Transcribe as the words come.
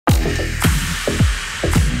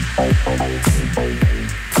That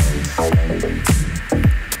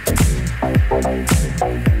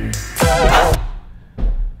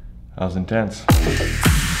was intense.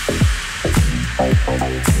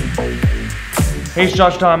 Hey, it's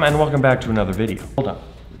Josh Thom, and welcome back to another video. Hold on.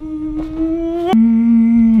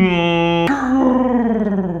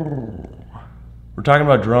 We're talking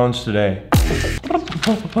about drones today.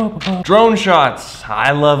 Drone shots.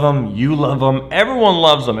 I love them, you love them, everyone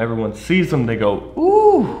loves them, everyone sees them, they go,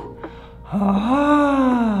 ooh,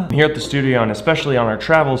 ah. Here at the studio, and especially on our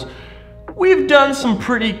travels, we've done some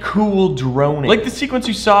pretty cool droning. Like the sequence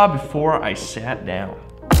you saw before I sat down.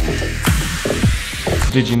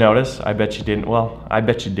 Did you notice? I bet you didn't. Well, I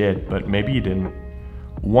bet you did, but maybe you didn't.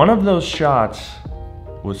 One of those shots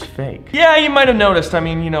was fake. Yeah, you might have noticed. I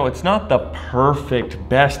mean, you know, it's not the perfect,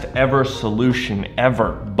 best ever solution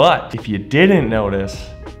ever, but if you didn't notice,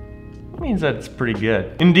 it means that it's pretty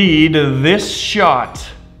good. Indeed, this shot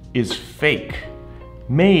is fake,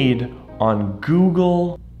 made on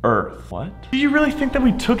Google Earth. What? Do you really think that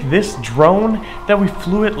we took this drone, that we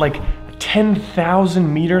flew it like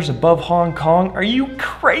 10,000 meters above Hong Kong? Are you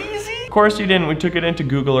crazy? Of course you didn't. We took it into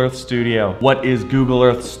Google Earth Studio. What is Google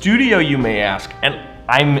Earth Studio, you may ask? And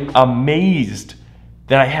I'm amazed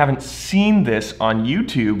that I haven't seen this on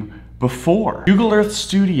YouTube before. Google Earth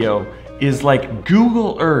Studio is like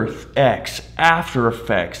Google Earth X After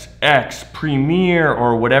Effects X Premiere,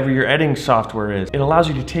 or whatever your editing software is. It allows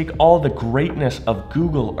you to take all the greatness of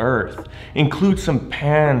Google Earth, include some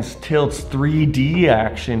pans, tilts, 3D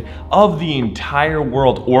action of the entire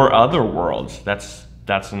world or other worlds. That's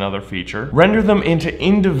another feature. Render them into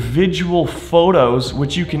individual photos,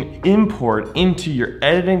 which you can import into your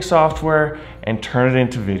editing software and turn it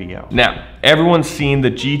into video. Now, everyone's seen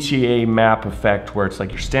the GTA map effect where it's like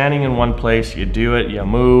you're standing in one place, you do it, you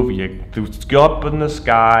move, you go up in the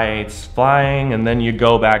sky, it's flying, and then you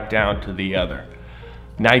go back down to the other.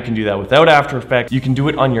 Now you can do that without After Effects. You can do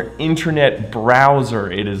it on your internet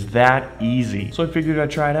browser. It is that easy. So I figured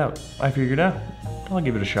I'd try it out. I figured out, I'll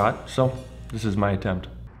give it a shot. So this is my attempt.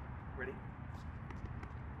 Ready?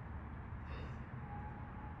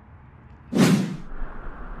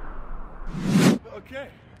 Okay,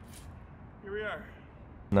 here we are.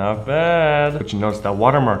 Not bad. But you notice that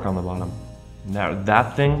watermark on the bottom. Now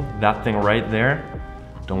that thing right there,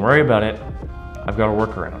 don't worry about it. I've got a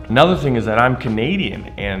workaround. Another thing is that I'm Canadian,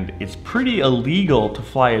 and it's pretty illegal to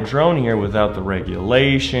fly a drone here without the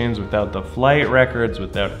regulations, without the flight records,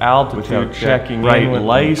 without altitude, without checking right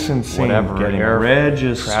licensing, whatever, getting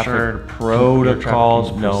registered,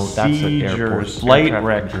 protocols, procedures, flight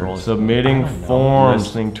records, submitting forms,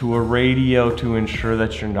 listening to a radio to ensure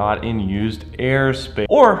that you're not in used airspace.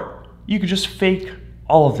 Or you could just fake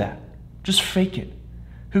all of that. Just fake it.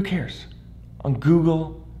 Who cares? On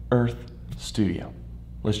Google Earth Studio.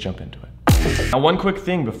 Let's jump into it. Now, one quick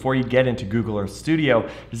thing before you get into Google Earth Studio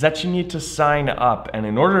is that you need to sign up, and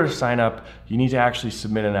in order to sign up, you need to actually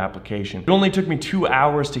submit an application. It only took me 2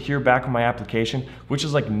 hours to hear back on my application, which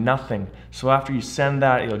is like nothing. So after you send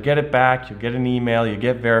that, you'll get it back, you'll get an email, you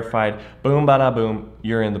get verified, boom, bada boom,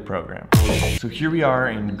 you're in the program. So here we are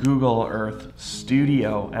in Google Earth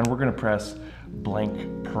Studio, and we're gonna press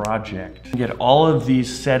blank project. Get all of these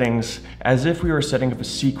settings as if we were setting up a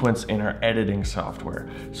sequence in our editing software.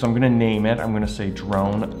 So I'm gonna name it, I'm gonna say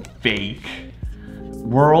drone fake.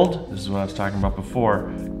 World, this is what I was talking about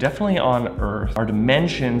before, definitely on Earth. Our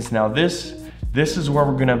dimensions, now this is where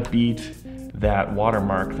we're gonna beat that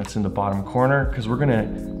watermark that's in the bottom corner, because we're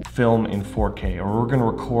gonna film in 4K, or we're gonna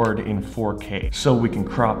record in 4K. So we can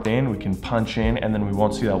crop in, we can punch in, and then we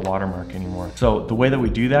won't see that watermark anymore. So the way that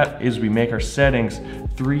we do that is we make our settings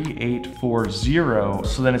 3840,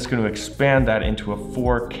 so then it's gonna expand that into a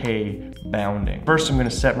 4K bounding. First, I'm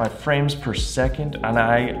gonna set my frames per second, and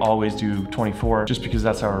I always do 24, just because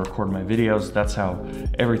that's how I record my videos. That's how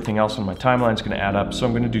everything else on my timeline is gonna add up. So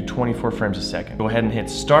I'm gonna do 24 frames a second. Go ahead and hit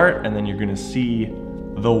start, and then you're gonna see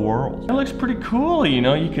the world. It looks pretty cool, you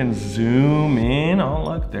know, you can zoom in. Oh,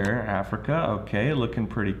 look there, Africa, okay, looking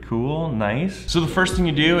pretty cool, nice. So the first thing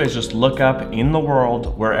you do is just look up in the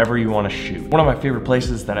world wherever you want to shoot. One of my favorite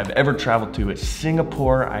places that I've ever traveled to is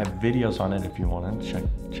Singapore. I have videos on it if you want to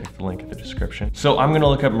check the link in the description. So I'm gonna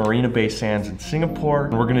look up Marina Bay Sands in Singapore,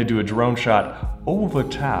 and we're gonna do a drone shot over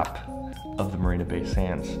top of the Marina Bay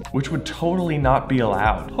Sands, which would totally not be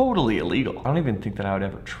allowed. Totally illegal. I don't even think that I would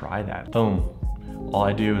ever try that. Boom. All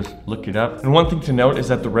I do is look it up. And one thing to note is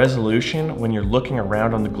that the resolution when you're looking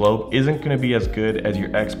around on the globe isn't gonna be as good as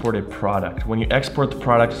your exported product. When you export the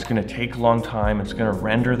product, it's gonna take a long time, it's gonna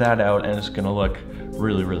render that out, and it's gonna look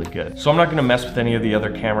really, really good. So I'm not gonna mess with any of the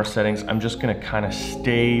other camera settings. I'm just gonna kind of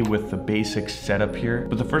stay with the basic setup here.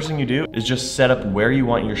 But the first thing you do is just set up where you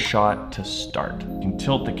want your shot to start. You can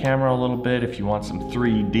tilt the camera a little bit if you want some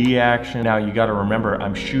 3D action. Now you gotta remember,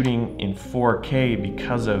 I'm shooting in 4K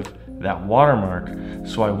because of that watermark.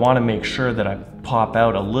 So I wanna make sure that I pop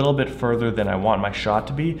out a little bit further than I want my shot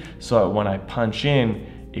to be, so that when I punch in,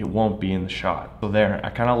 it won't be in the shot. So there, I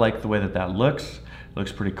kind of like the way that that looks. It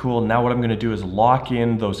looks pretty cool. Now what I'm gonna do is lock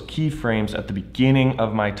in those keyframes at the beginning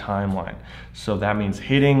of my timeline. So that means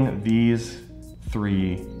hitting these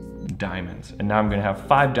 3 diamonds. And now I'm gonna have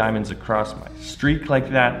 5 diamonds across my streak like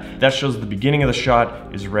that. That shows the beginning of the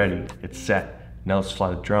shot is ready, it's set. Now let's fly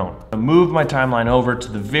the drone. I move my timeline over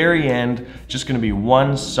to the very end, just gonna be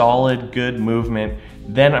one solid, good movement.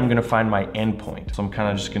 Then I'm gonna find my endpoint. So I'm kind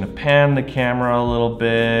of just gonna pan the camera a little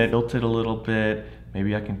bit, tilt it a little bit.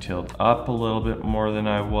 Maybe I can tilt up a little bit more than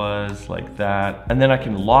I was, like that. And then I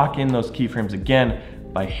can lock in those keyframes again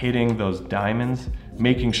by hitting those diamonds,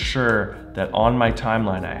 making sure that on my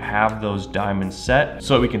timeline I have those diamonds set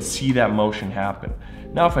so that we can see that motion happen.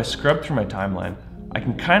 Now if I scrub through my timeline, I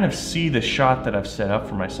can kind of see the shot that I've set up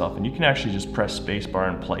for myself, and you can actually just press spacebar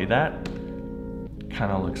and play that.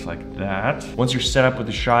 Kind of looks like that. Once you're set up with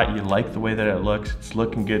the shot, you like the way that it looks, it's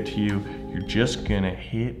looking good to you, you're just gonna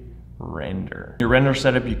hit render. Your render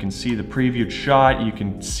setup, you can see the previewed shot, you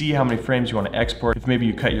can see how many frames you want to export. If maybe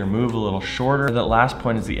you cut your move a little shorter. That last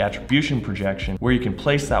point is the attribution projection, where you can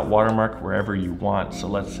place that watermark wherever you want. So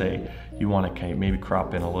let's say you want to maybe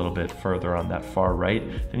crop in a little bit further on that far right,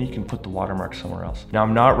 then you can put the watermark somewhere else. Now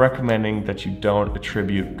I'm not recommending that you don't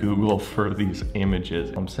attribute Google for these images.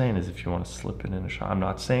 What I'm saying is if you want to slip it in a shot, I'm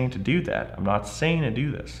not saying to do that. I'm not saying to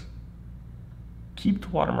do this. Keep the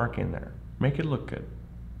watermark in there. Make it look good.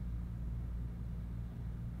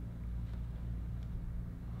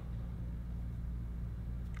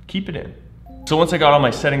 Keep it in. So once I got all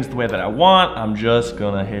my settings the way that I want, I'm just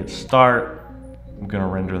gonna hit start. I'm gonna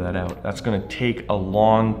render that out. That's gonna take a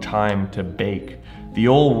long time to bake. The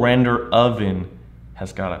old render oven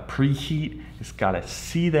has gotta preheat, it's gotta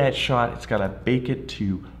see that shot, it's gotta bake it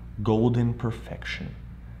to golden perfection.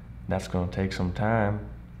 That's gonna take some time,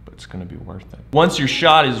 but it's gonna be worth it. Once your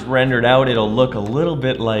shot is rendered out, it'll look a little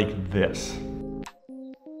bit like this.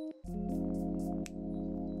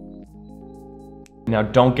 Now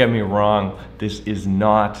don't get me wrong, this is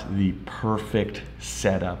not the perfect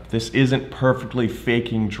setup. This isn't perfectly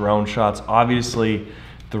faking drone shots. Obviously,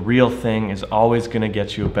 the real thing is always gonna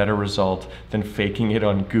get you a better result than faking it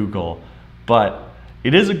on Google. But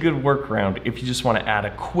it is a good workaround if you just wanna add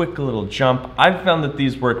a quick little jump. I've found that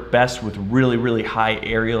these work best with really, really high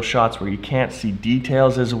aerial shots where you can't see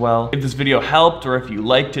details as well. If this video helped or if you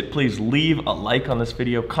liked it, please leave a like on this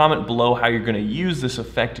video. Comment below how you're gonna use this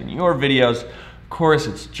effect in your videos. Of course,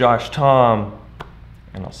 it's Josh Thom,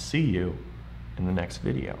 and I'll see you in the next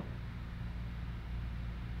video.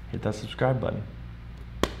 Hit that subscribe button.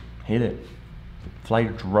 Hit it. Fly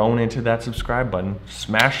your drone into that subscribe button.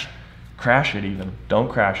 Smash, crash it even. Don't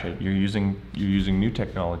crash it. You're using new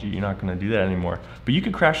technology. You're not gonna do that anymore. But you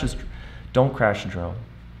can crash this. Don't crash the drone.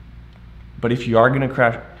 But if you are gonna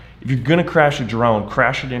crash, if you're gonna crash a drone,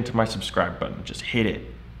 crash it into my subscribe button. Just hit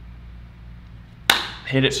it.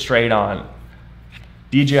 Hit it straight on.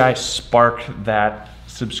 DJI spark that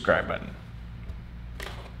subscribe button.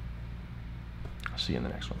 I'll see you in the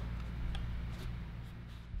next one.